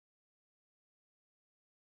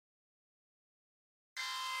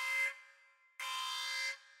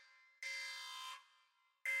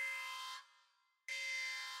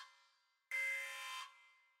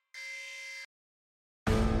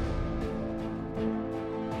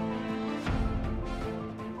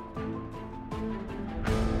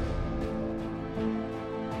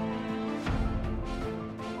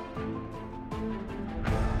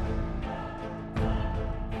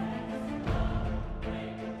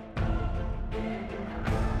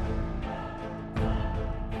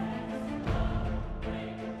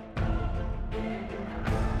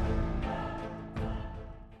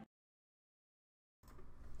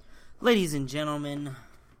Ladies and gentlemen,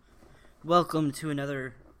 welcome to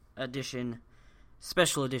another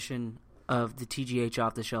special edition of the TGH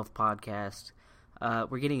Off the Shelf podcast.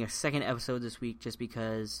 We're getting a second episode this week just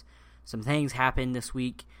because some things happened this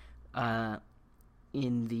week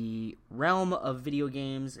in the realm of video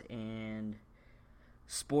games and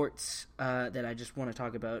sports that I just want to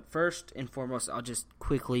talk about. First and foremost, I'll just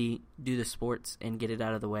quickly do the sports and get it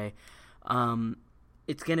out of the way.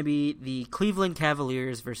 It's going to be the Cleveland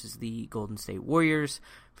Cavaliers versus the Golden State Warriors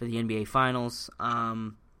for the NBA Finals.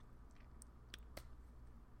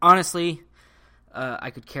 Honestly, I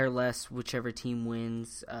could care less whichever team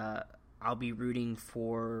wins. I'll be rooting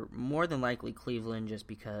for more than likely Cleveland just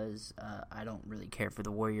because I don't really care for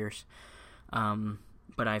the Warriors.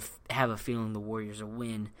 But I have a feeling the Warriors will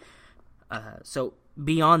win. So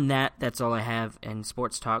beyond that, that's all I have in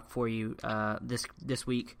sports talk for you this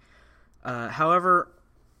week. However,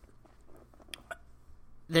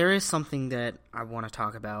 there is something that I want to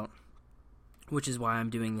talk about, which is why I'm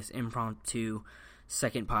doing this impromptu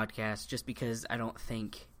second podcast, just because I don't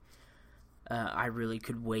think I really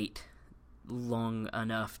could wait long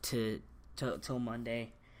enough till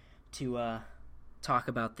Monday to talk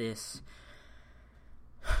about this.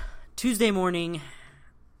 Tuesday morning,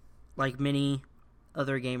 like many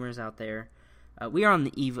other gamers out there, we are on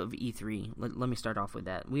the eve of E3. Let me start off with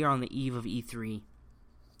that. We are on the eve of E3.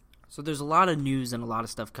 So there's a lot of news and a lot of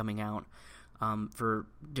stuff coming out for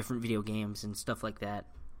different video games and stuff like that.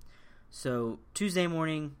 So Tuesday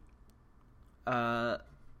morning, a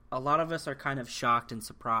lot of us are kind of shocked and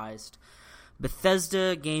surprised.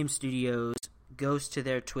 Bethesda Game Studios goes to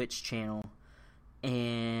their Twitch channel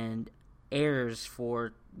and airs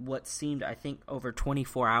for what seemed, I think, over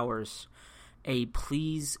 24 hours, a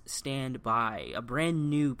Please Stand By, a brand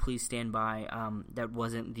new Please Stand By that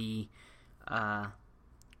wasn't the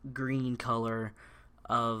green color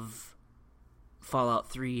of Fallout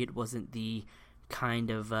 3. It wasn't the kind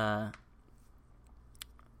of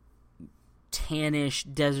tannish,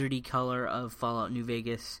 deserty color of Fallout New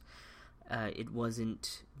Vegas. It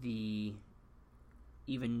wasn't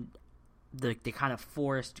even the kind of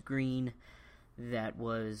forest green that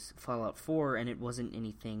was Fallout 4, and it wasn't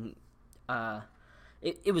anything.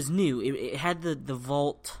 It was new. It had the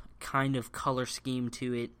Vault kind of color scheme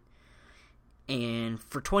to it. And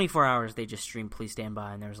for 24 hours, they just streamed Please Stand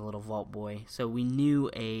By, and there was a little Vault Boy. So we knew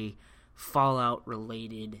a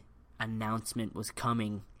Fallout-related announcement was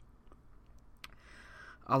coming.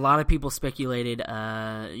 A lot of people speculated,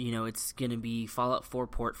 it's going to be Fallout 4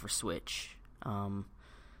 port for Switch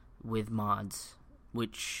with mods,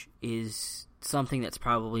 which is something that's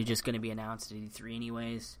probably just going to be announced at E3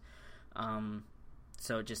 anyways.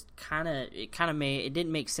 So it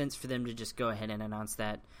didn't make sense for them to just go ahead and announce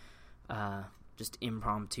that just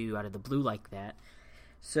impromptu out of the blue like that.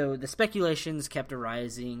 So the speculations kept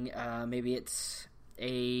arising. Maybe it's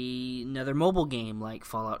another mobile game like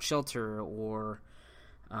Fallout Shelter, or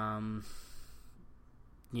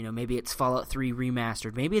maybe it's Fallout 3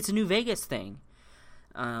 remastered. Maybe it's a New Vegas thing.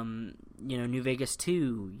 New Vegas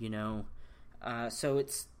 2, so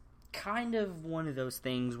it's kind of one of those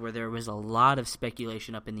things where there was a lot of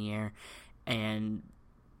speculation up in the air, and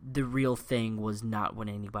the real thing was not what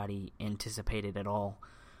anybody anticipated at all.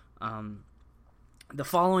 The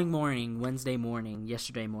following morning,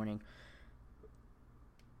 yesterday morning,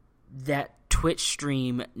 that Twitch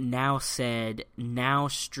stream now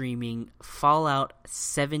streaming Fallout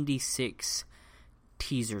 76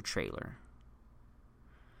 teaser trailer.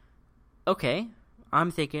 Okay, I'm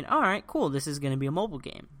thinking, all right, cool, this is going to be a mobile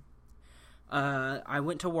game. I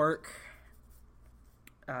went to work.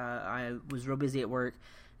 I was real busy at work,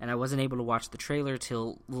 and I wasn't able to watch the trailer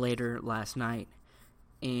till later last night.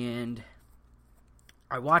 And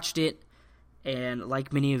I watched it, and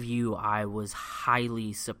like many of you, I was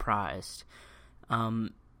highly surprised.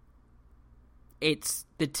 It's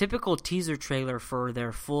the typical teaser trailer for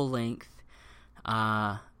their full-length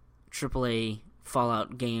AAA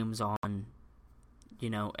Fallout games on,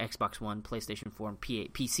 Xbox One, PlayStation 4, and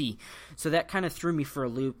PC. So that kind of threw me for a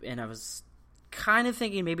loop, and I was kind of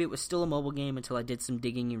thinking maybe it was still a mobile game until I did some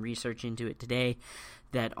digging and research into it today,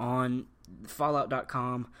 that on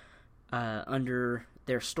Fallout.com, under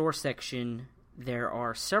their store section, there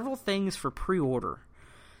are several things for pre-order.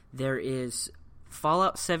 There is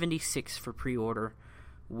Fallout 76 for pre-order,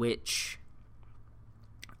 which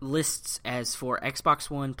lists as for Xbox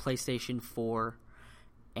One, PlayStation 4,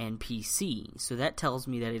 and PC. So that tells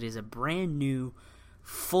me that it is a brand new,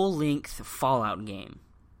 full-length Fallout game,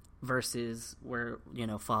 versus where,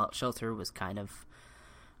 Fallout Shelter was kind of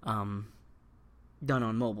done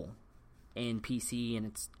on mobile. and PC, and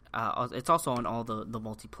it's also on all the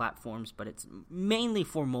multi-platforms, but it's mainly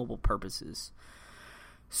for mobile purposes.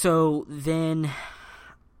 So then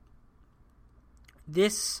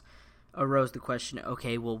this arose the question,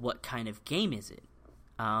 okay, well, what kind of game is it?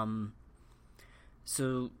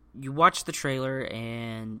 So you watch the trailer,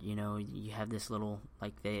 and you have this little,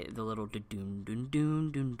 like, the little dun dun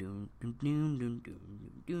dun dun dun dun dun dun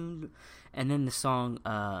dun, and then the song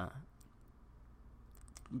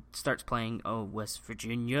starts playing. Oh, West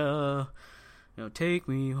Virginia, take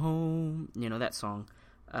me home. That song.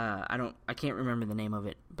 I can't remember the name of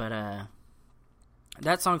it, but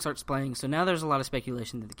that song starts playing. So now there's a lot of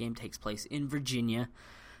speculation that the game takes place in Virginia,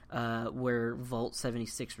 where Vault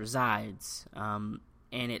 76 resides, and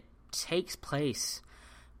it takes place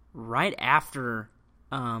right after,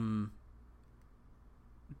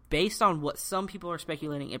 based on what some people are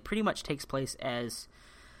speculating, it pretty much takes place as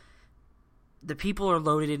the people are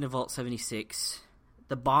loaded into Vault 76,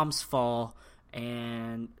 the bombs fall,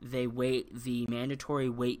 and they wait the mandatory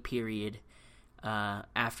wait period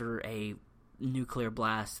after a nuclear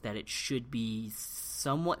blast that it should be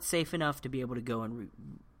somewhat safe enough to be able to go and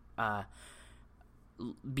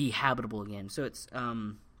be habitable again. So it's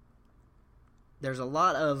there's a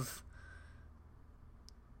lot of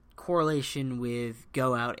correlation with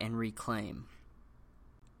go out and reclaim.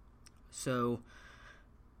 So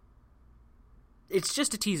it's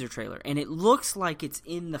just a teaser trailer, and it looks like it's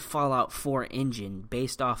in the Fallout 4 engine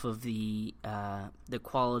based off of the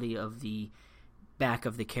quality of the back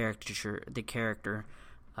of the character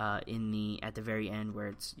at the very end, where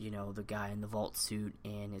it's the guy in the vault suit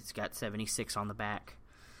and it's got 76 on the back.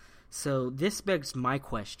 So this begs my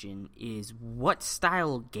question: is what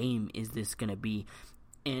style game is this going to be?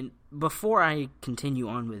 And before I continue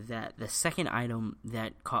on with that, the second item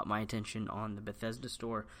that caught my attention on the Bethesda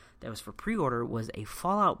store that was for pre-order was a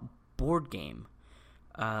Fallout board game,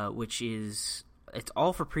 which it's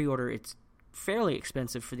all for pre-order. It's fairly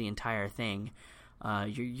expensive for the entire thing.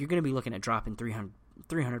 You're going to be looking at dropping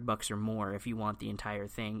 $300 or more if you want the entire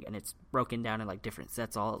thing, and it's broken down in like different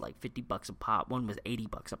sets, all at like $50 a pop. One was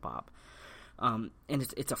 $80 a pop, and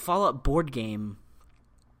it's a Fallout board game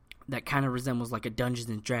that kind of resembles like a Dungeons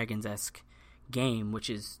and Dragons-esque game,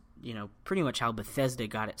 which is pretty much how Bethesda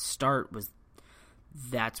got its start.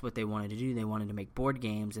 That's what they wanted to do. They wanted to make board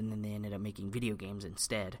games, and then they ended up making video games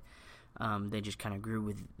instead. They just kind of grew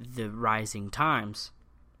with the rising times.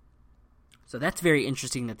 So that's very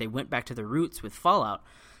interesting that they went back to their roots with Fallout.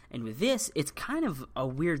 And with this, it's kind of a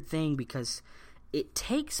weird thing because it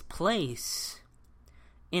takes place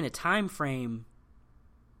in a time frame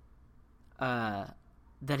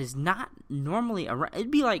that is not normally around.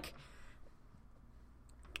 It'd be like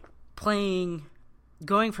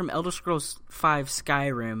going from Elder Scrolls V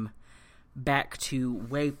Skyrim back to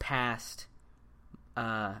way past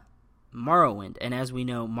Morrowind. And as we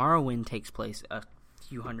know, Morrowind takes place a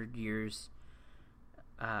few hundred years,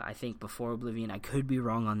 I think, before Oblivion. I could be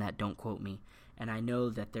wrong on that, don't quote me. And I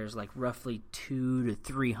know that there's like roughly 200 to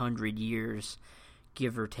 300 years,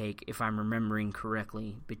 give or take, if I'm remembering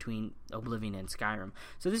correctly, between Oblivion and Skyrim.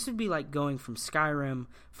 So this would be like going from Skyrim,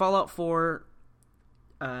 Fallout 4,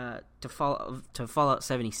 to Fallout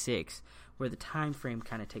 76, where the time frame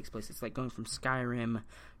kind of takes place. It's like going from Skyrim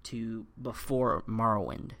to before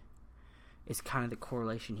Morrowind. It's kind of the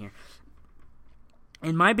correlation here.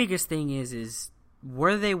 And my biggest thing is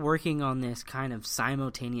were they working on this kind of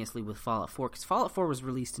simultaneously with Fallout 4? Because Fallout 4 was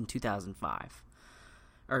released in 2005.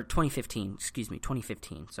 Or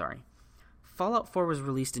 2015, sorry. Fallout 4 was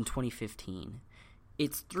released in 2015.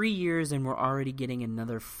 It's 3 years and we're already getting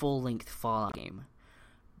another full-length Fallout game.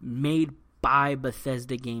 Made by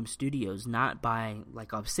Bethesda Game Studios, not by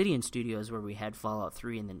like Obsidian Studios, where we had Fallout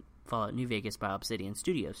 3 and then Fallout New Vegas by Obsidian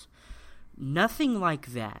Studios. Nothing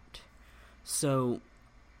like that. So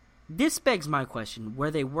this begs my question: were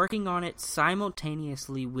they working on it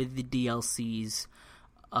simultaneously with the DLCs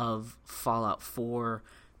of Fallout 4?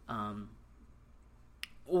 And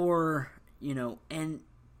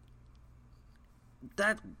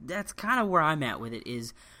that's kind of where I'm at with it,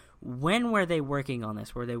 is when were they working on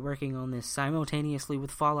this? Were they working on this simultaneously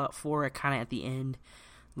with Fallout 4 kind of at the end?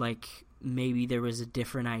 Like maybe there was a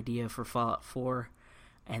different idea for Fallout 4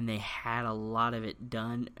 and they had a lot of it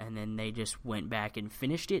done, and then they just went back and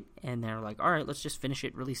finished it, and they're like, all right, let's just finish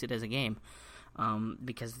it, release it as a game.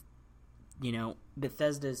 Because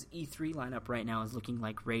Bethesda's E3 lineup right now is looking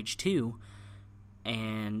like Rage 2,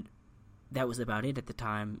 and that was about it at the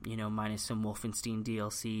time, minus some Wolfenstein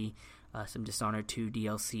DLC, some Dishonored 2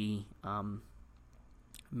 DLC.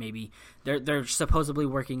 Maybe they're supposedly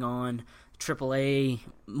working on AAA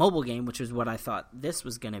mobile game, which is what I thought this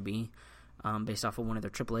was going to be. based off of one of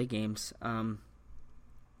their AAA games.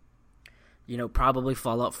 Probably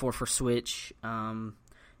Fallout 4 for Switch,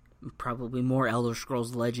 probably more Elder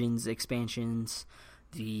Scrolls Legends expansions,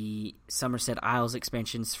 the Somerset Isles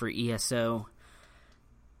expansions for ESO.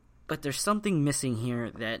 But there's something missing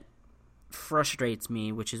here that frustrates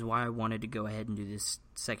me, which is why I wanted to go ahead and do this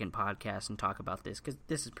second podcast and talk about this, because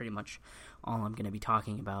this is pretty much all I'm going to be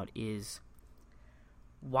talking about, is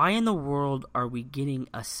why in the world are we getting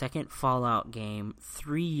a second Fallout game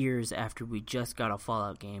 3 years after we just got a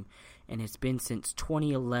Fallout game, and it's been since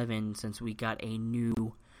 2011 since we got a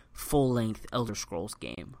new full-length Elder Scrolls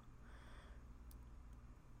game?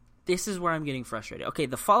 This is where I'm getting frustrated. Okay,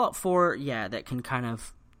 the Fallout 4, yeah, that can kind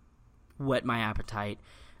of whet my appetite,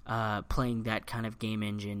 playing that kind of game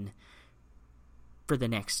engine for the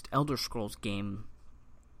next Elder Scrolls game.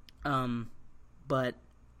 But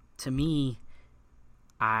to me,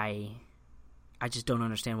 I just don't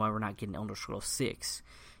understand why we're not getting Elder Scrolls 6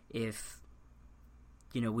 if,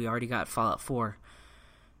 we already got Fallout 4.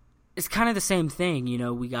 It's kind of the same thing,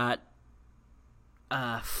 we got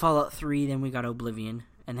Fallout 3, then we got Oblivion,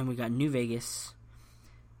 and then we got New Vegas,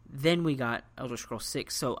 then we got Elder Scrolls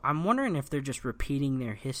 6. So I'm wondering if they're just repeating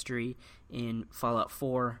their history in Fallout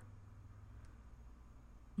 4,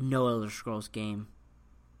 no Elder Scrolls game,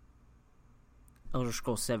 Elder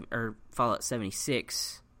Scrolls 7 or Fallout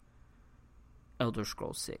 76, Elder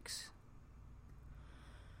Scrolls 6.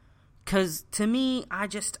 Because to me, I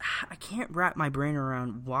can't wrap my brain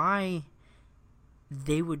around why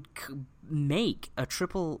they would make a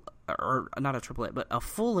a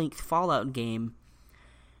full-length Fallout game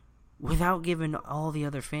without giving all the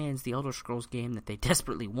other fans the Elder Scrolls game that they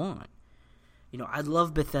desperately want. I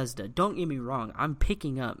love Bethesda. Don't get me wrong. I'm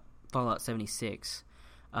picking up Fallout 76.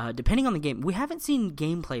 Depending on the game. We haven't seen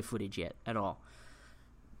gameplay footage yet at all,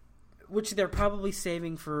 which they're probably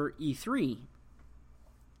saving for E3.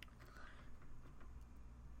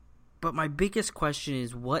 But my biggest question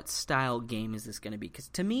is, what style game is this going to be? Because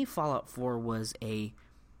to me, Fallout 4 was it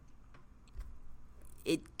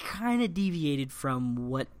kind of deviated from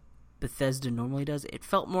what Bethesda normally does. It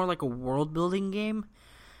felt more like a world-building game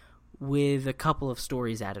with a couple of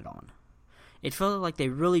stories added on. It felt like they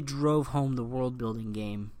really drove home the world-building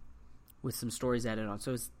game with some stories added on.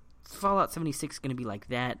 So is Fallout 76 going to be like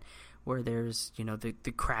that, where there's,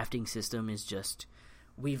 the crafting system is just,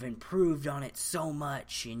 we've improved on it so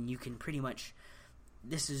much, and you can pretty much,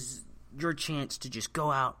 this is your chance to just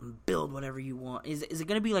go out and build whatever you want. Is it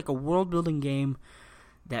going to be like a world-building game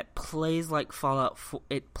that plays like Fallout 4?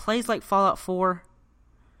 It plays like Fallout 4,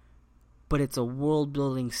 but it's a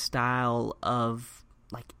world-building style of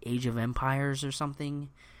like Age of Empires or something,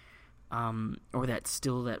 or that's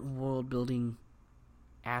still that world-building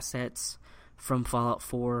assets from Fallout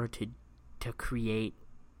 4 to create,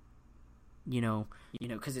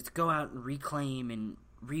 because it's go out and reclaim and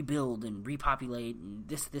rebuild and repopulate and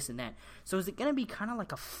this and that. So is it going to be kind of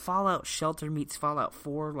like a Fallout Shelter meets Fallout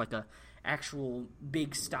 4, like a actual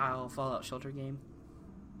big style Fallout Shelter game?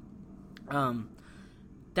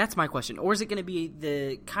 That's my question. Or is it going to be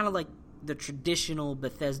the kind of like the traditional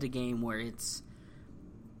Bethesda game where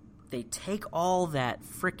they take all that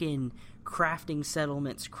frickin' crafting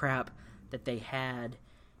settlements crap that they had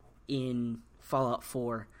in Fallout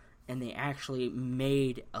 4 and they actually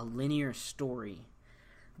made a linear story?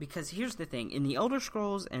 Because here's the thing, in the Elder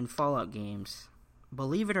Scrolls and Fallout games,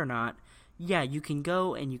 believe it or not, yeah, you can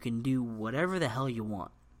go and you can do whatever the hell you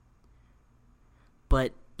want.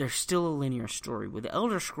 But there's still a linear story. With the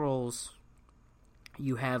Elder Scrolls,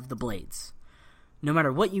 you have the Blades. No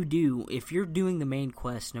matter what you do, if you're doing the main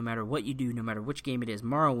quest, no matter what you do, no matter which game it is,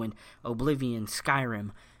 Morrowind, Oblivion,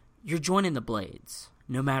 Skyrim, you're joining the Blades,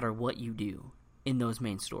 no matter what you do in those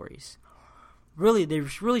main stories. Really, they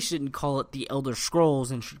really shouldn't call it the Elder Scrolls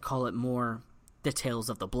and should call it more the Tales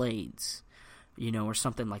of the Blades, or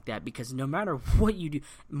something like that. Because no matter what you do,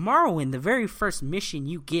 Morrowind, the very first mission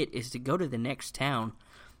you get is to go to the next town,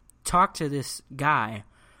 talk to this guy,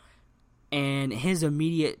 and his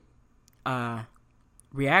immediate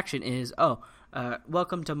reaction is,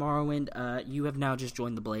 welcome to Morrowind, you have now just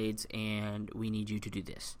joined the Blades, and we need you to do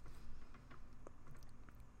this.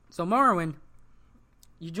 So Morrowind,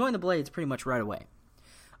 you join the Blades pretty much right away.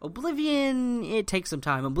 Oblivion, it takes some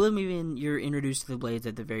time. Oblivion, you're introduced to the Blades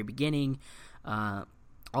at the very beginning. All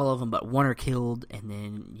of them but one are killed, and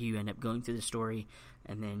then you end up going through the story,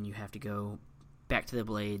 and then you have to go back to the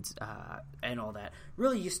Blades, and all that.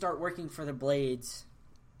 Really, you start working for the Blades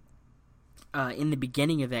in the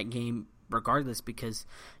beginning of that game, regardless, because,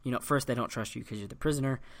 at first they don't trust you because you're the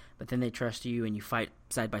prisoner, but then they trust you, and you fight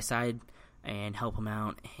side by side and help him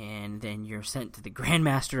out, and then you're sent to the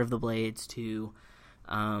Grandmaster of the Blades to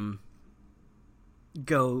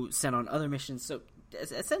go sent on other missions. So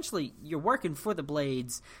essentially, you're working for the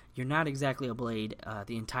Blades. You're not exactly a Blade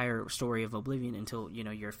the entire story of Oblivion until,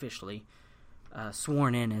 you're officially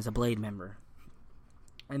sworn in as a Blade member.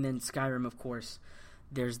 And then Skyrim, of course,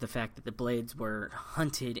 there's the fact that the Blades were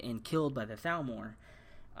hunted and killed by the Thalmor,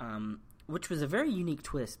 which was a very unique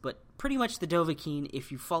twist, but pretty much the Dovahkiin,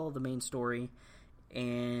 if you follow the main story,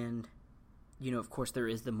 and, of course there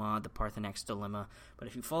is the mod, the Paarthurnax Dilemma, but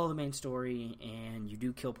if you follow the main story and you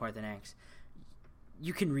do kill Paarthurnax,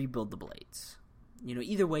 you can rebuild the Blades.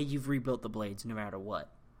 Either way, you've rebuilt the Blades no matter what.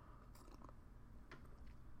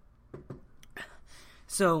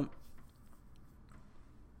 So,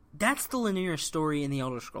 that's the linear story in the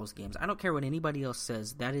Elder Scrolls games. I don't care what anybody else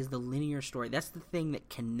says. That is the linear story. That's the thing that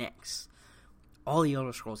connects all the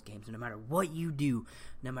Elder Scrolls games. No matter what you do,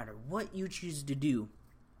 no matter what you choose to do,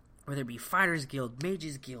 whether it be Fighters Guild,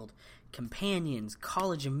 Mages Guild, Companions,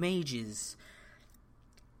 College of Mages,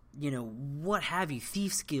 what have you,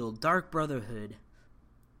 Thieves Guild, Dark Brotherhood,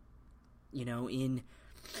 in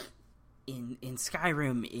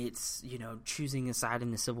Skyrim, it's, choosing a side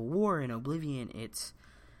in the Civil War. In Oblivion, it's,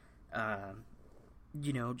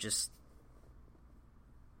 just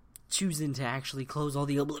choosing to actually close all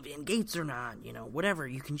the Oblivion gates or not, whatever.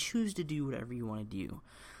 You can choose to do whatever you want to do.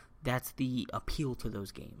 That's the appeal to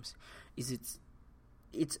those games, is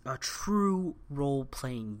it's a true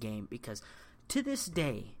role-playing game, because to this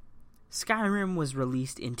day, Skyrim was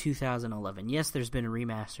released in 2011. Yes, there's been a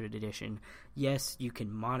remastered edition. Yes, you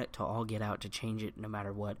can mod it to all get out to change it no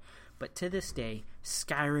matter what. But to this day,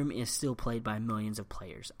 Skyrim is still played by millions of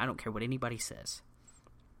players. I don't care what anybody says.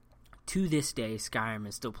 To this day, Skyrim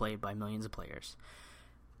is still played by millions of players.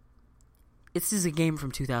 This is a game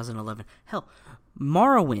from 2011. Hell,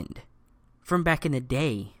 Morrowind from back in the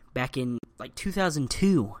day, back in like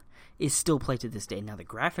 2002, is still played to this day. Now, the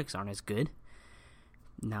graphics aren't as good.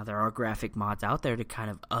 Now, there are graphic mods out there to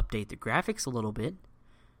kind of update the graphics a little bit.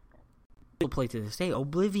 Still played to this day.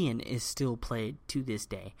 Oblivion is still played to this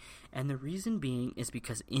day. And the reason being is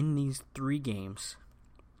because in these three games,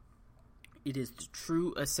 it is the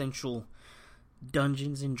true essential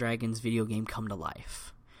Dungeons & Dragons video game come to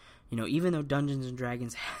life. Even though Dungeons &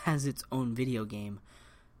 Dragons has its own video game,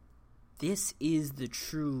 this is the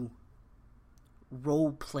true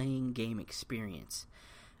role-playing game experience.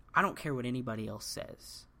 I don't care what anybody else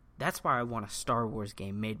says. That's why I want a Star Wars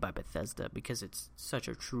game made by Bethesda, because it's such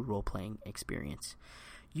a true role-playing experience.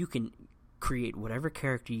 You can create whatever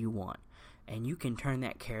character you want, and you can turn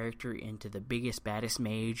that character into the biggest, baddest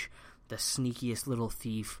mage, the sneakiest little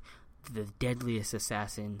thief, the deadliest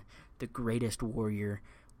assassin, the greatest warrior,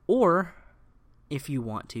 or, if you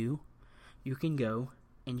want to, you can go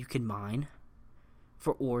and you can mine.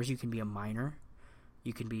 For ores, you can be a miner.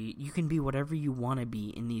 You can be whatever you want to be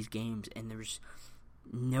in these games, and there's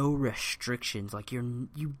no restrictions. Like, you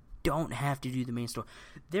don't have to do the main story.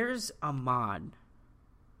 There's a mod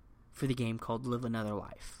for the game called Live Another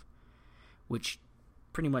Life, which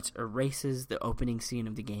pretty much erases the opening scene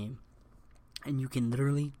of the game, and you can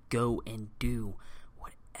literally go and do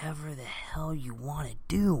whatever the hell you want to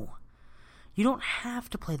do. You don't have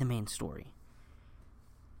to play the main story.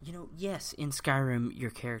 Yes, in Skyrim, your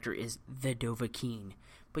character is the Dovahkiin,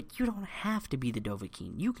 but you don't have to be the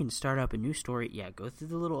Dovahkiin. You can start up a new story, go through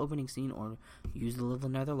the little opening scene, or use the Live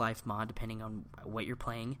Another Life mod, depending on what you're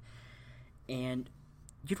playing, and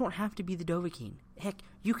you don't have to be the Dovahkiin. Heck,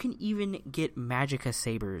 you can even get Magicka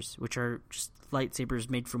sabers, which are just lightsabers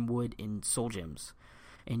made from wood in soul gems,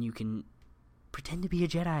 and you can pretend to be a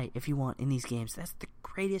Jedi if you want in these games. That's the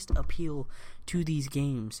greatest appeal to these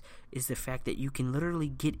games, is the fact that you can literally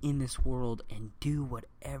get in this world and do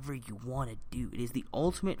whatever you want to do. It is the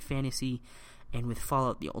ultimate fantasy, and with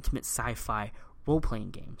Fallout, the ultimate sci-fi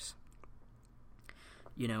role-playing games.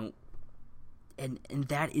 And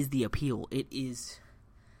that is the appeal. It is...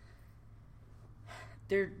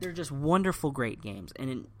 They're just wonderful, great games. And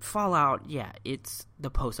in Fallout, it's the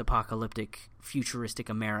post-apocalyptic, futuristic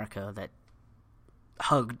America that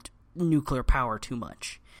hugged nuclear power too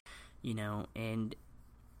much, and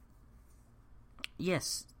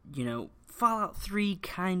yes, Fallout 3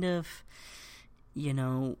 kind of,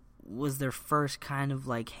 was their first kind of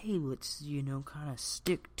like, hey, let's, kind of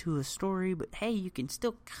stick to a story, but hey, you can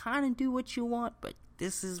still kind of do what you want, but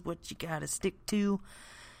this is what you gotta stick to.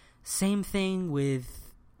 Same thing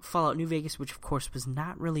with Fallout New Vegas, which of course was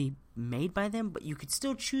not really made by them, but you could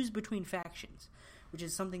still choose between factions, which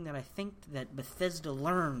is something that I think that Bethesda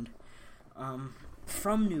learned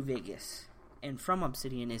from New Vegas and from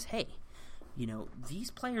Obsidian is, hey,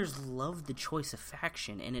 these players love the choice of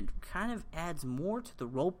faction, and it kind of adds more to the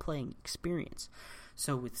role-playing experience.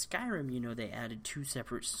 So with Skyrim, they added 2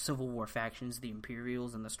 separate Civil War factions, the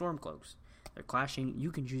Imperials and the Stormcloaks. They're clashing.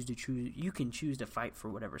 You can choose to fight for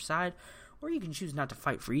whatever side, or you can choose not to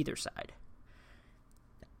fight for either side.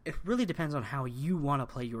 It really depends on how you want to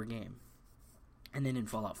play your game. And then in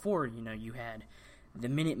Fallout 4, you had the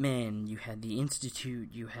Minutemen, you had the Institute,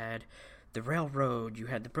 you had the Railroad, you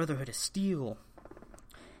had the Brotherhood of Steel,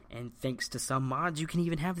 and thanks to some mods, you can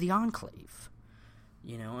even have the Enclave.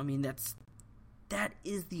 That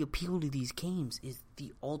is the appeal to these games, is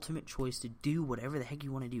the ultimate choice to do whatever the heck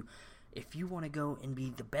you want to do. If you want to go and be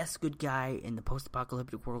the best good guy in the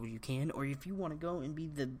post-apocalyptic world, you can, or if you want to go and be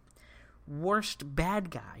the worst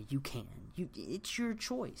bad guy, you can. It's your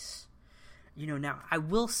choice. Now, I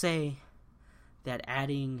will say that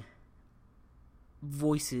adding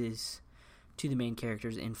voices to the main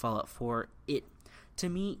characters in Fallout 4, to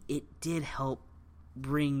me, it did help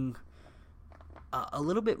bring a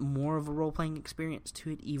little bit more of a role-playing experience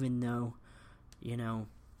to it, even though,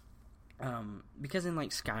 because in like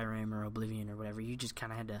Skyrim or Oblivion or whatever, you just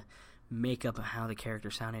kind of had to make up how the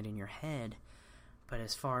character sounded in your head. But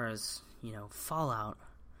as far as, Fallout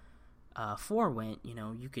 4 went,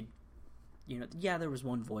 you could, there was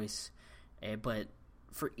one voice, but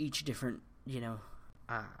for each different,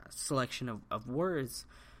 selection of words,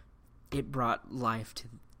 it brought life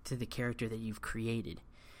to the character that you've created,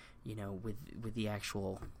 with the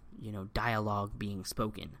actual, dialogue being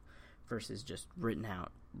spoken versus just written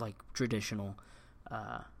out, like traditional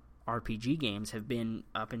RPG games have been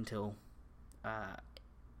up until,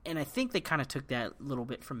 and I think they kind of took that little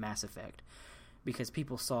bit from Mass Effect, because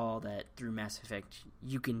people saw that through Mass Effect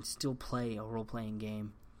you can still play a role-playing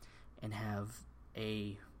game and have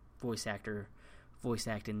a voice actor voice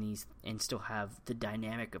act in these and still have the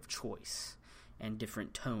dynamic of choice and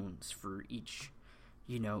different tones for each,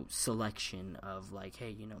 selection of like,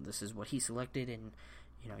 hey, this is what he selected, and,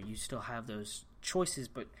 you still have those choices,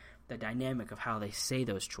 but the dynamic of how they say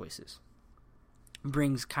those choices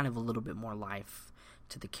brings kind of a little bit more life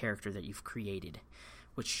to the character that you've created,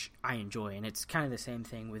 which I enjoy. And it's kind of the same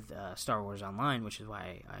thing with Star Wars Online, which is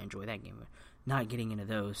why I enjoy that game. Not getting into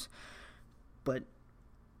those. But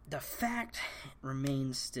the fact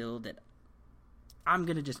remains still that I'm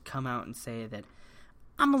going to just come out and say that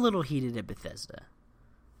I'm a little heated at Bethesda.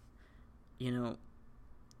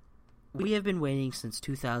 We have been waiting since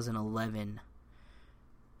 2011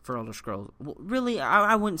 for Elder Scrolls. Well, really,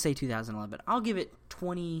 I wouldn't say 2011. I'll give it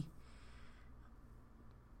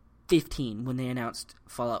 2015 when they announced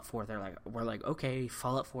Fallout 4. We're like, okay,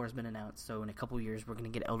 Fallout 4 has been announced, so in a couple years we're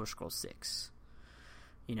going to get Elder Scrolls 6.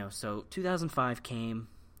 So 2005 came,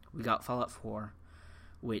 we got Fallout 4,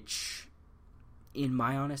 which, in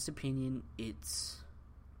my honest opinion, it's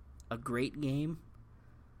a great game.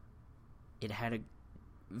 It had a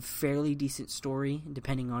fairly decent story,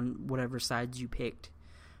 depending on whatever sides you picked.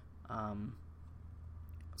 Some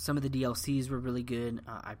of the DLCs were really good.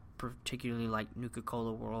 I particularly liked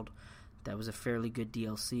Nuka-Cola World. That was a fairly good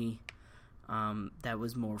DLC. That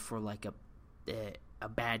was more for like a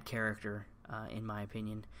bad character, in my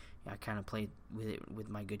opinion. I kind of played with it with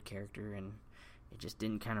my good character, and it just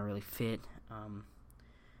didn't kind of really fit.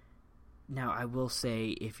 Now, I will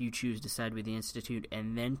say, if you choose to side with the Institute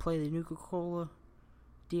and then play the Nuka-Cola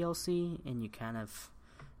DLC, and you kind of,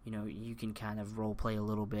 you can kind of role-play a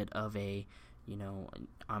little bit of a,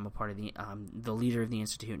 I'm a part of the leader of the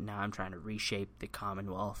Institute, and now I'm trying to reshape the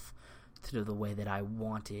Commonwealth to the way that I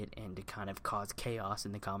want it, and to kind of cause chaos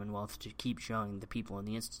in the Commonwealth, to keep showing the people in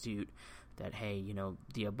the Institute that, hey,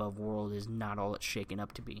 the above world is not all it's shaken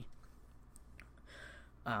up to be.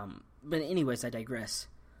 But anyways, I digress.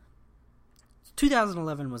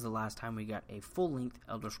 2011 was the last time we got a full-length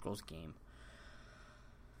Elder Scrolls game.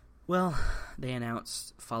 Well, they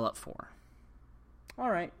announced Fallout 4.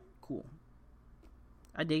 Alright, cool.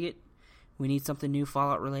 I dig it. We need something new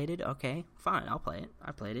Fallout related. Okay, fine, I'll play it.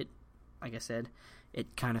 I played it. Like I said,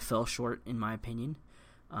 it kind of fell short in my opinion.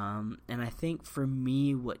 And I think for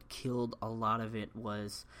me what killed a lot of it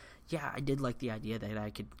was, I did like the idea that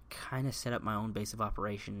I could kind of set up my own base of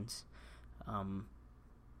operations.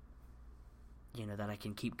 That I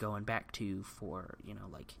can keep going back to for,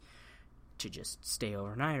 to just stay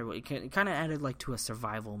overnight. Or it kind of added, to a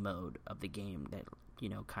survival mode of the game that,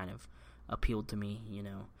 kind of appealed to me,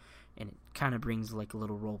 and it kind of brings,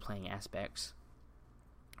 little role-playing aspects.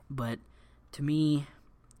 But, to me,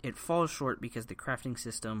 it falls short because the crafting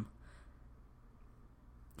system,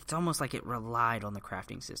 it's almost like it relied on the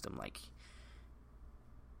crafting system.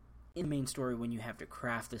 in the main story when you have to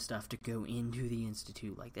craft the stuff to go into the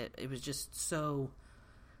Institute. Like, that, it was just so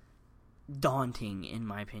daunting, in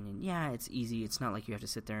my opinion. Yeah, it's easy. It's not like you have to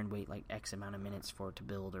sit there and wait like X amount of minutes for it to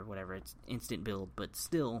build or whatever. It's instant build, but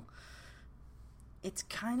still, it's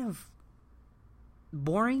kind of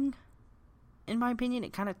boring, in my opinion.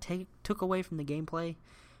 It kind of took away from the gameplay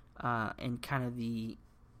and kind of the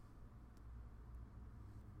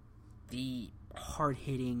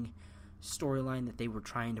hard-hitting storyline that they were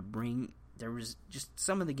trying to bring. There was just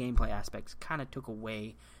some of the gameplay aspects kind of took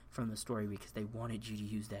away from the story because they wanted you to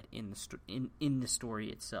use that in the story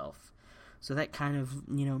itself. So that kind of,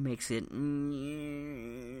 makes it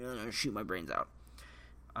shoot my brains out.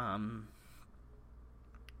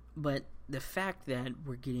 But the fact that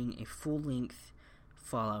we're getting a full-length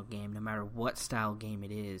Fallout game, no matter what style game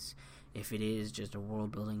it is, if it is just a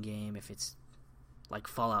world-building game, if it's like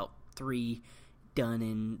Fallout 3 done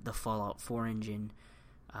in the Fallout 4 engine,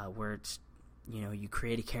 where it's, you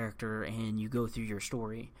create a character and you go through your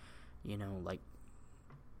story, like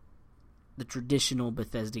the traditional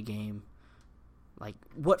Bethesda game, like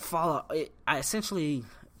what Fallout, essentially,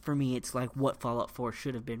 for me, it's like what Fallout 4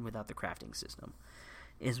 should have been without the crafting system,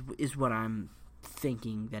 is what I'm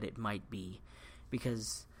thinking that it might be,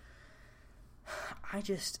 because I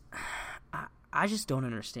just don't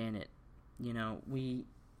understand it.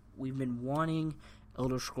 We've been wanting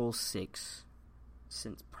Elder Scrolls 6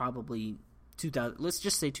 since probably 2000. Let's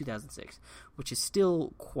just say 2006, which is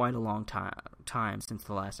still quite a long time since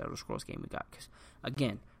the last Elder Scrolls game we got. Because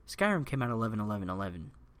again, Skyrim came out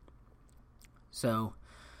 11/11/11. So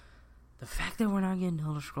the fact that we're not getting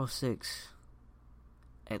Elder Scrolls 6,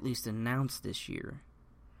 at least announced this year,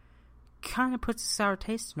 kind of puts a sour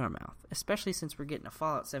taste in our mouth, especially since we're getting a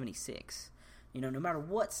Fallout 76. No matter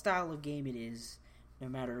what style of game it is, no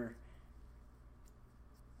matter...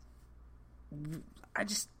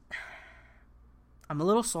 I'm a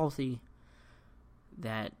little salty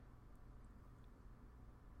that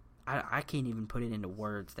I can't even put it into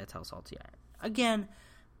words. That's how salty I am. Again,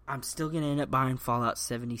 I'm still going to end up buying Fallout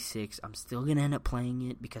 76. I'm still going to end up playing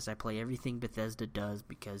it because I play everything Bethesda does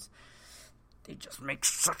because they just make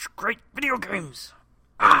such great video games.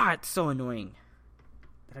 It's so annoying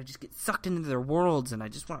that I just get sucked into their worlds and I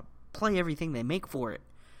just want to play everything they make for it.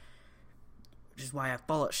 Which is why I have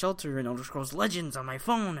Fallout Shelter and Elder Scrolls Legends on my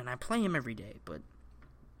phone and I play them every day, but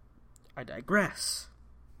I digress.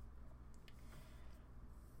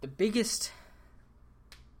 The biggest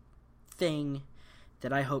thing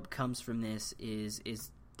that I hope comes from this is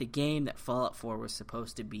the game that Fallout 4 was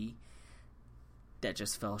supposed to be, that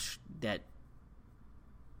just fell that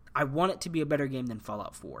I want it to be a better game than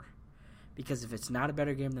Fallout 4. Because if it's not a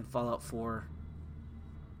better game than Fallout 4,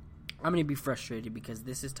 I'm going to be frustrated, because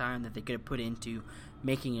this is time that they could have put into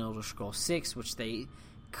making Elder Scrolls 6, which they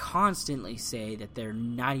constantly say that they're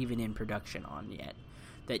not even in production on yet.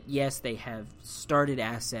 That, yes, they have started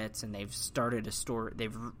assets and they've started a story.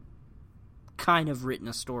 They've kind of written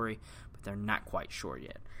a story, but they're not quite sure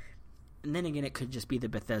yet. And then again, it could just be the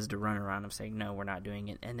Bethesda runaround of saying, no, we're not doing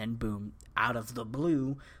it. And then, boom, out of the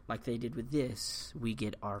blue, like they did with this, we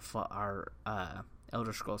get our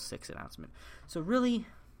Elder Scrolls 6 announcement. So really,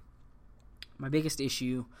 my biggest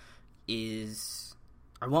issue is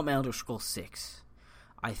I want my Elder Scrolls 6.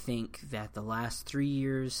 I think that the last 3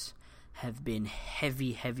 years have been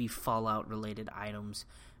heavy Fallout-related items,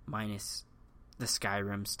 minus the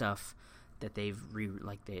Skyrim stuff that they've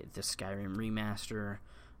the Skyrim remaster,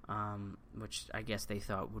 which I guess they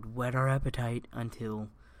thought would whet our appetite until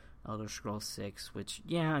Elder Scrolls 6, which,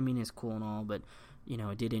 yeah, I mean, is cool and all, but,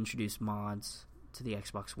 it did introduce mods to the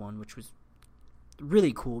Xbox One, which was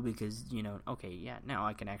really cool because, okay, yeah, now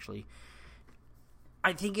I can actually...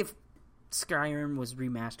 I think if Skyrim was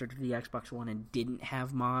remastered to the Xbox One and didn't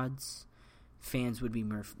have mods, fans would be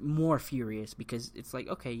more furious, because it's like,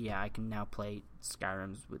 okay, yeah, I can now play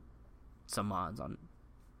Skyrims with some mods on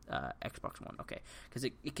Xbox One, okay, because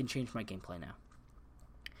it can change my gameplay now,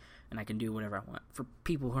 and I can do whatever I want for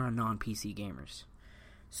people who are non-PC gamers.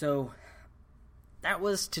 So that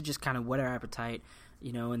was to just kind of whet our appetite,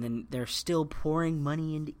 and then they're still pouring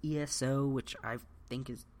money into ESO, which I think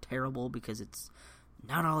is terrible because it's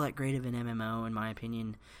not all that great of an MMO, in my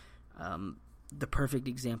opinion. The perfect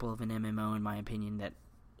example of an MMO, in my opinion, that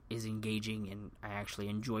is engaging and I actually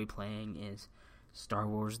enjoy playing is Star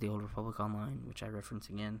Wars The Old Republic Online, which I reference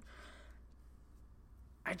again.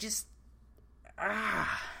 I just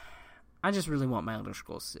really want my Elder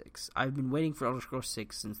Scrolls 6. I've been waiting for Elder Scrolls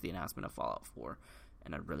 6 since the announcement of Fallout 4,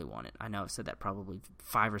 and I really want it. I know I've said that probably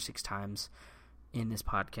 5 or 6 times in this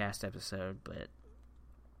podcast episode, but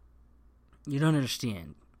you don't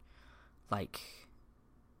understand. Like,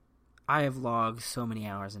 I have logged so many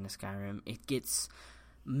hours into Skyrim. It gets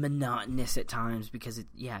monotonous at times because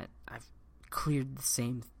I've cleared the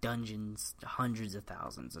same dungeons hundreds of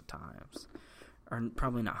thousands of times. Or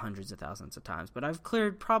probably not hundreds of thousands of times, but I've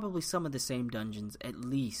cleared probably some of the same dungeons at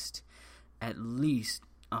least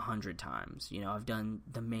 100 times. You know, I've done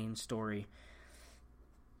the main story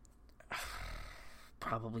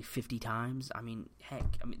probably 50 times. I mean,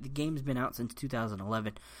 the game's been out since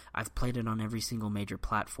 2011. I've played it on every single major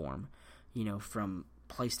platform, you know, from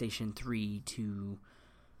PlayStation 3 to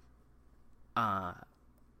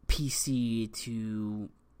PC to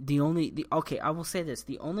I will say this,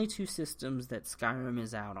 the only two systems that Skyrim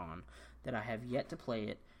is out on that I have yet to play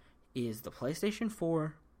it is the PlayStation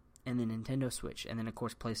 4 and the Nintendo Switch, and then of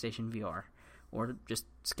course PlayStation VR, or just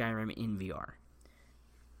Skyrim in VR.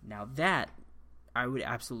 Now that I would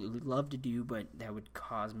absolutely love to do, but that would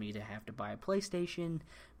cause me to have to buy a PlayStation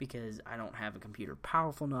because I don't have a computer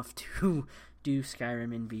powerful enough to do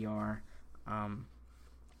Skyrim in VR.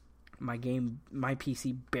 My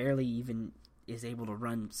PC barely even is able to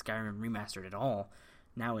run Skyrim Remastered at all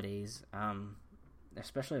nowadays.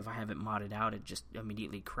 Especially if I have it modded out, it just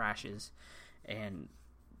immediately crashes, and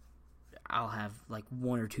I'll have like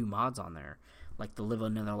one or two mods on there, like the Live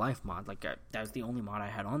Another Life mod. Like that was the only mod I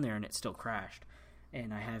had on there, and it still crashed.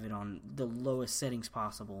 And I have it on the lowest settings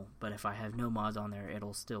possible, but if I have no mods on there,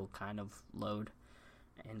 it'll still kind of load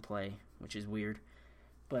and play, which is weird.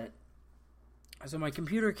 But so my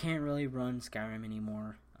computer can't really run Skyrim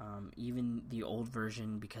anymore. Even the old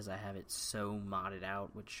version, because I have it so modded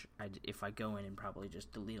out, which if I go in and probably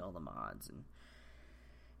just delete all the mods and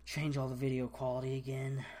change all the video quality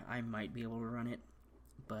again, I might be able to run it.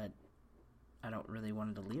 But I don't really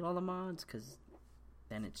want to delete all the mods, because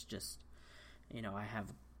then it's just, you know, I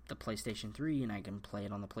have the PlayStation 3 and I can play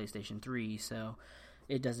it on the PlayStation 3, so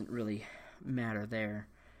it doesn't really matter there.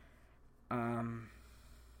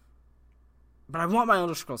 But I want my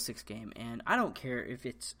Elder Scrolls 6 game, and I don't care if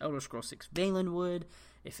it's Elder Scrolls 6 Valenwood,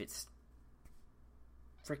 if it's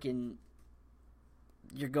freaking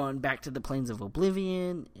you're going back to the Plains of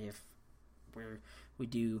Oblivion, if we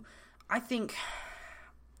do. I think,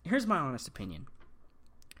 here's my honest opinion,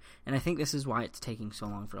 and I think this is why it's taking so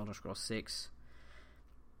long for Elder Scrolls 6.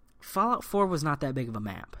 Fallout 4 was not that big of a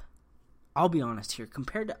map. I'll be honest here.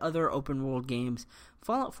 Compared to other open world games,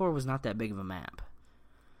 Fallout 4 was not that big of a map.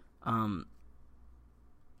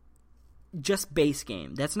 Just base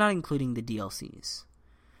game. That's not including the DLCs.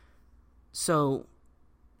 So,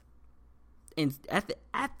 at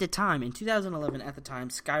the time, in 2011, at the time,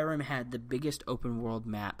 Skyrim had the biggest open world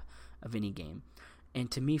map of any game. And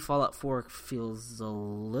to me, Fallout 4 feels a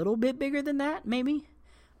little bit bigger than that, maybe.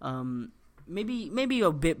 Maybe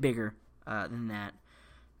a bit bigger than that.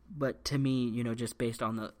 But to me, you know, just based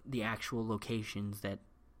on the actual locations that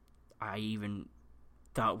I even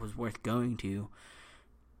thought was worth going to,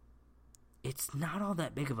 it's not all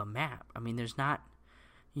that big of a map. I mean, there's not,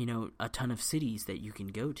 you know, a ton of cities that you can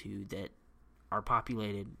go to that are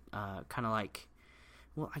populated, kind of like,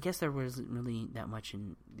 well, I guess there wasn't really that much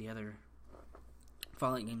in the other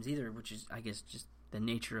Fallout games either, which is, I guess, just the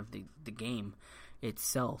nature of the game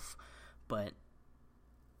itself. But,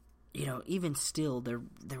 you know, even still, there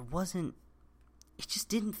wasn't, it just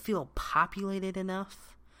didn't feel populated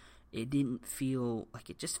enough. It didn't feel, like,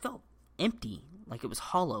 it just felt empty, like it was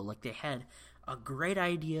hollow, like they had a great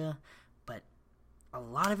idea, but a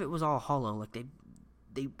lot of it was all hollow. Like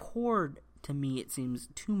they poured, to me, it seems,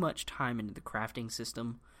 too much time into the crafting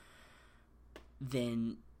system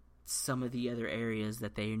than some of the other areas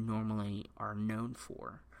that they normally are known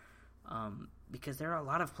for. Because there are a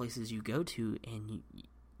lot of places you go to and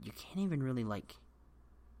you can't even really, like,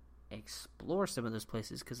 explore some of those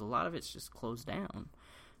places because a lot of it's just closed down.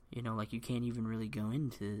 You know, like, you can't even really go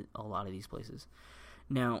into a lot of these places.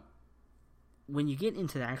 Now, when you get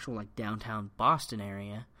into the actual, like, downtown Boston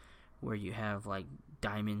area, where you have, like,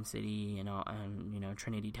 Diamond City and you know,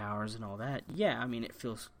 Trinity Towers and all that, yeah, I mean, it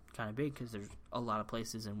feels kind of big because there's a lot of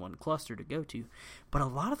places in one cluster to go to. But a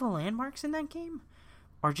lot of the landmarks in that game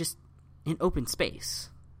are just in open space,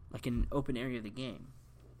 like in an open area of the game.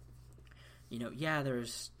 You know, yeah,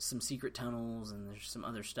 there's some secret tunnels and there's some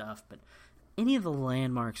other stuff, but any of the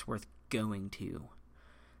landmarks worth going to,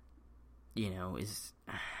 you know, is,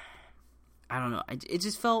 I don't know, it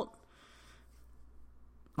just felt,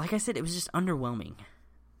 like I said, it was just underwhelming.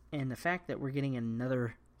 And the fact that we're getting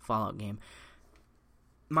another Fallout game,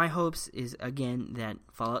 my hopes is, again, that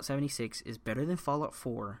Fallout 76 is better than Fallout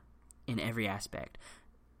 4 in every aspect.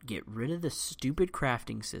 Get rid of the stupid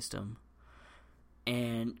crafting system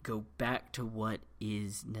and go back to what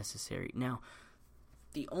is necessary. Now,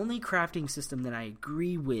 The only crafting system that I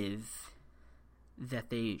agree with that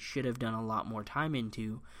they should have done a lot more time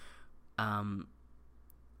into,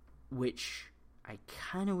 which I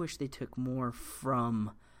kind of wish they took more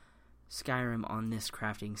from Skyrim on this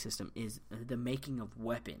crafting system, is the making of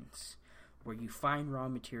weapons, where you find raw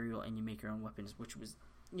material and you make your own weapons, which was,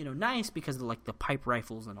 nice because of, like, the pipe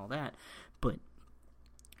rifles and all that, but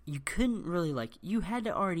you couldn't really, like, you had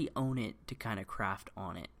to already own it to kind of craft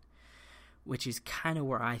on it, which is kind of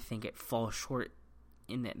where I think it falls short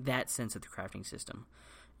in that sense of the crafting system,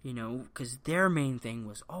 because their main thing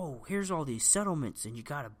was, here's all these settlements, and you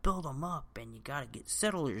got to build them up, and you got to get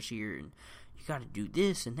settlers here, and you got to do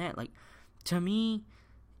this and that. Like, to me,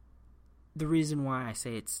 the reason why I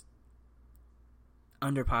say it's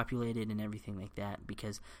underpopulated and everything like that,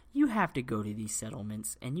 because you have to go to these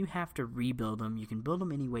settlements, and you have to rebuild them. You can build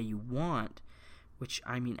them any way you want, which,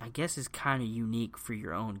 I mean, I guess is kind of unique for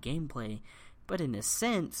your own gameplay, but in a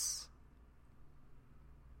sense,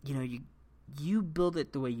 you build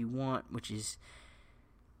it the way you want, which is,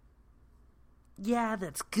 yeah,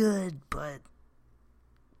 that's good, but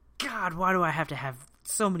God, why do I have to have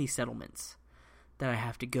so many settlements that I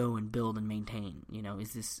have to go and build and maintain?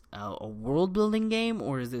 Is this a world-building game,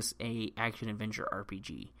 or is this a action-adventure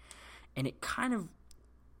RPG? And it kind of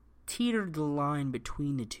teetered the line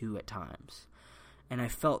between the two at times. And I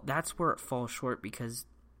felt that's where it falls short, because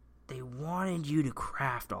they wanted you to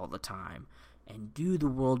craft all the time and do the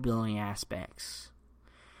world-building aspects.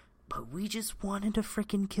 But we just wanted to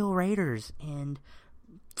freaking kill raiders and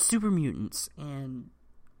super mutants and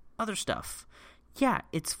other stuff. Yeah,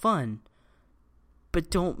 it's fun, but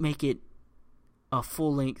don't make it a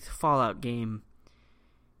full-length Fallout game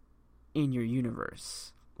in your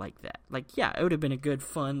universe like that. Like, yeah, it would have been a good,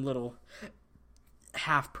 fun little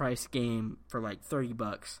half-price game for like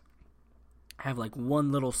 $30. Have like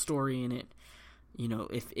one little story in it.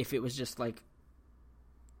 If it was just like,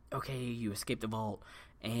 okay, you escape the vault,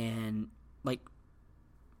 and like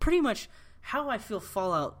pretty much how I feel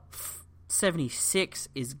Fallout 76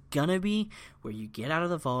 is gonna be, where you get out of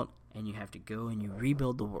the vault and you have to go and you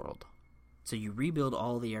rebuild the world. So you rebuild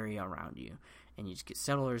all the area around you, and you just get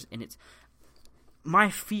settlers, and it's, my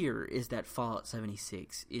fear is that Fallout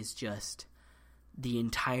 76 is just the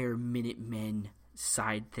entire Minutemen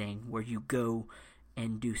side thing, where you go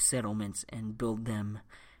and do settlements and build them,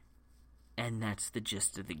 and that's the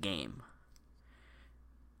gist of the game.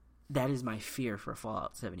 That is my fear for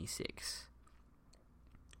Fallout 76.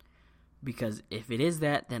 Because if it is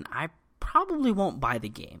that, then I probably won't buy the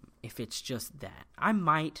game if it's just that. I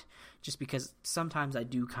might, just because sometimes I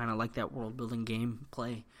do kind of like that world-building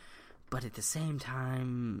gameplay, but at the same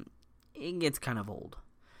time, it gets kind of old,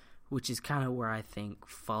 which is kind of where I think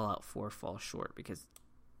Fallout 4 falls short, because,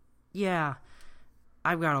 yeah,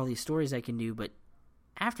 I've got all these stories I can do, but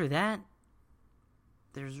after that,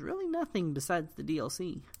 there's really nothing besides the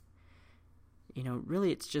DLC.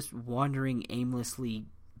 Really it's just wandering aimlessly,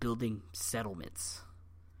 building settlements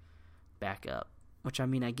back up, which, I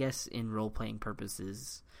mean, I guess in role-playing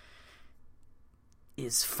purposes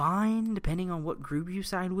is fine, depending on what group you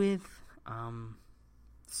side with.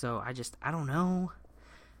 So I don't know.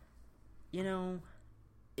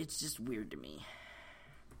 It's just weird to me.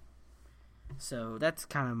 So that's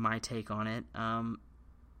kind of my take on it.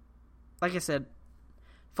 Like I said,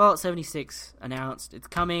 Fallout 76 announced. It's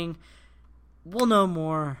coming. We'll know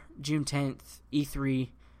more June 10th, E3.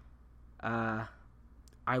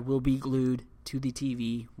 I will be glued to the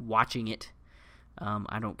TV watching it.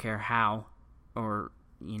 I don't care how or,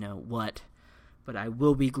 what, but I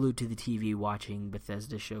will be glued to the TV watching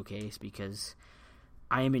Bethesda Showcase, because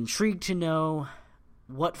I am intrigued to know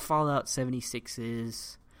what Fallout 76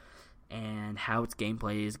 is and how its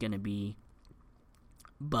gameplay is going to be.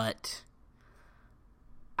 But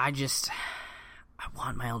I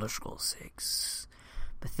want my Elder Scrolls 6.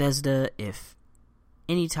 Bethesda, if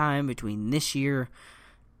any time between this year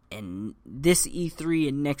and this E3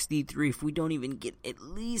 and next E3, if we don't even get at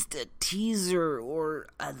least a teaser or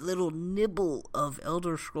a little nibble of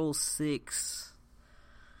Elder Scrolls 6,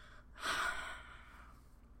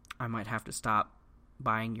 I might have to stop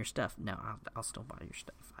buying your stuff. No, I'll still buy your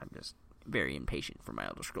stuff. I'm just very impatient for my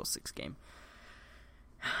Elder Scrolls 6 game.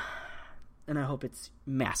 And I hope it's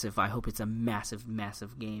massive. I hope it's a massive,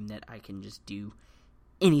 massive game that I can just do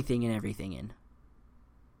anything and everything in.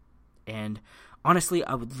 And honestly,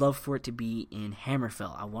 I would love for it to be in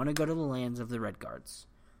Hammerfell. I want to go to the lands of the Redguards.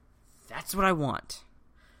 That's what I want.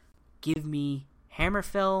 Give me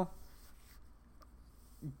Hammerfell,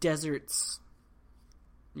 deserts,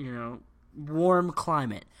 warm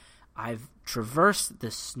climate. I've traversed the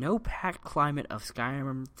snow-packed climate of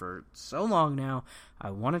Skyrim for so long now. I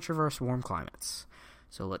want to traverse warm climates.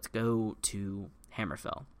 So let's go to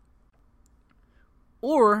Hammerfell.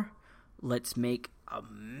 Or let's make a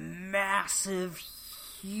massive,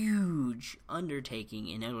 huge undertaking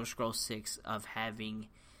in Elder Scrolls 6 of having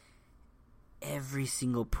every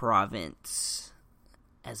single province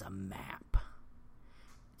as a map.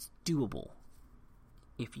 It's doable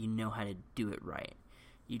if you know how to do it right.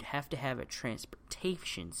 You'd have to have a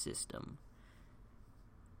transportation system,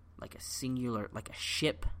 like a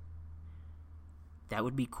ship. That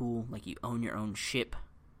would be cool. Like you own your own ship,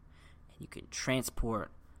 and you can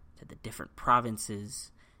transport to the different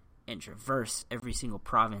provinces and traverse every single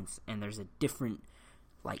province. And there's a different,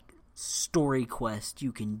 like, story quest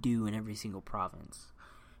you can do in every single province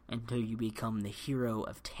until you become the hero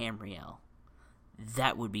of Tamriel.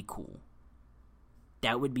 That would be cool.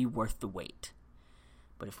 That would be worth the wait.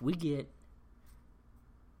 But if we get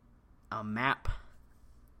a map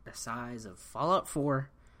the size of Fallout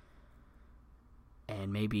 4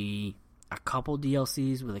 and maybe a couple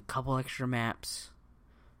DLCs with a couple extra maps,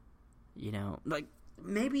 you know, like,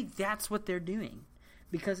 maybe that's what they're doing.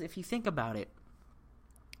 Because if you think about it,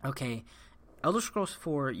 okay, Elder Scrolls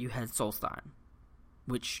 4, you had Solstheim,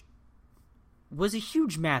 which was a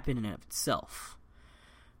huge map in and of itself.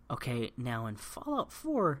 Okay, now in Fallout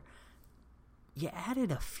 4, you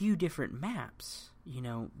added a few different maps, you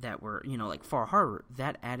know, that were, you know, like Far Harbor.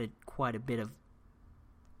 That added quite a bit of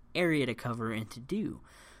area to cover and to do.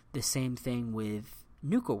 The same thing with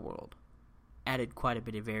Nuka World. Added quite a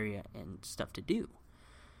bit of area and stuff to do.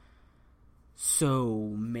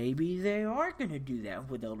 So maybe they are going to do that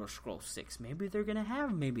with Elder Scrolls 6. Maybe they're going to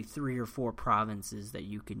have maybe 3 or 4 provinces that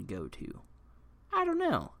you can go to. I don't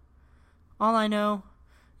know. All I know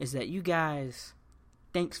is that you guys,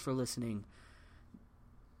 thanks for listening.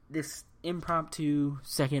 This impromptu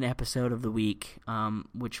second episode of the week,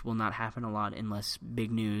 which will not happen a lot unless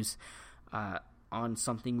big news, on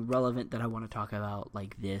something relevant that I want to talk about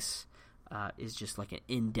like this, is just like an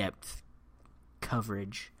in-depth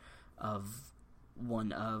coverage of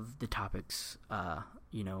one of the topics,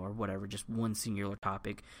 you know, or whatever, just one singular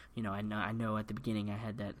topic. You know, I know at the beginning I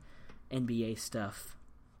had that NBA stuff,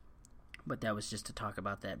 but that was just to talk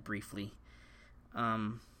about that briefly.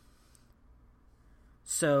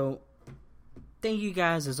 So, thank you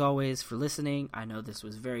guys, as always, for listening. I know this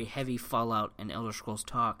was very heavy Fallout and Elder Scrolls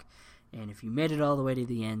talk, and if you made it all the way to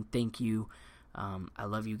the end, thank you. I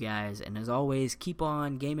love you guys, and as always, keep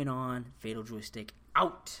on gaming on. Fatal Joystick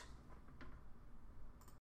out.